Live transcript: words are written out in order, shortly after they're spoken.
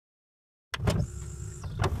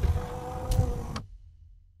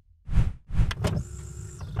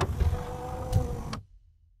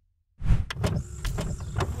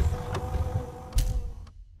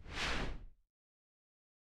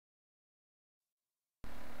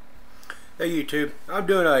Hey YouTube, I'm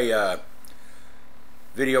doing a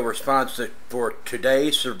video response for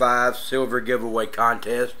today's Survive Silver giveaway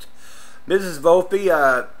contest. Mrs.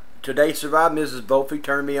 Volpe, today Survive, Mrs. Volpe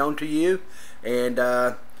turned me on to you, and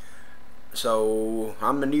so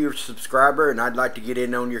I'm a new subscriber and I'd like to get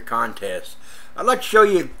in on your contest. I'd like to show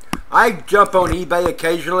you, I jump on eBay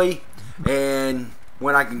occasionally, and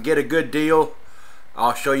when I can get a good deal,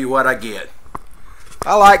 I'll show you what I get.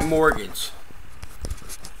 I like Morgans.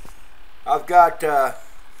 I've got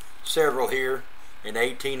several here in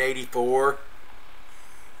 1884,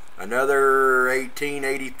 another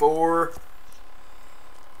 1884,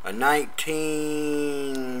 a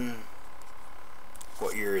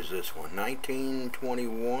what year is this one?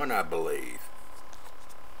 1921, I believe.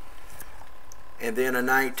 And then a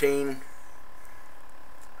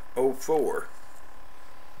 1904.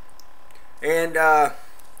 And I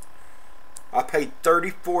paid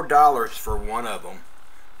 $34 for one of them.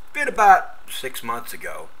 Been about 6 months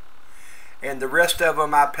ago, and the rest of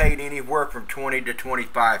them I paid anywhere from $20 to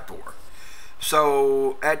 $25 for.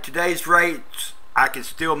 So at today's rates, I can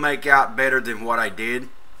still make out better than what I did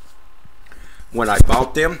when I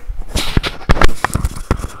bought them,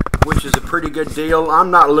 which is a pretty good deal.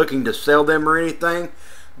 I'm not looking to sell them or anything,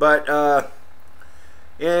 but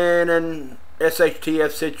in an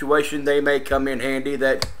SHTF situation, they may come in handy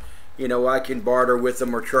that, you know, I can barter with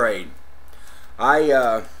them or trade.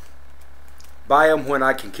 I buy them when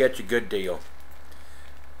I can catch a good deal.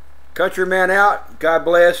 Countryman out. God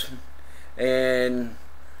bless, and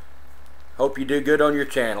hope you do good on your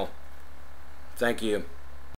channel. Thank you.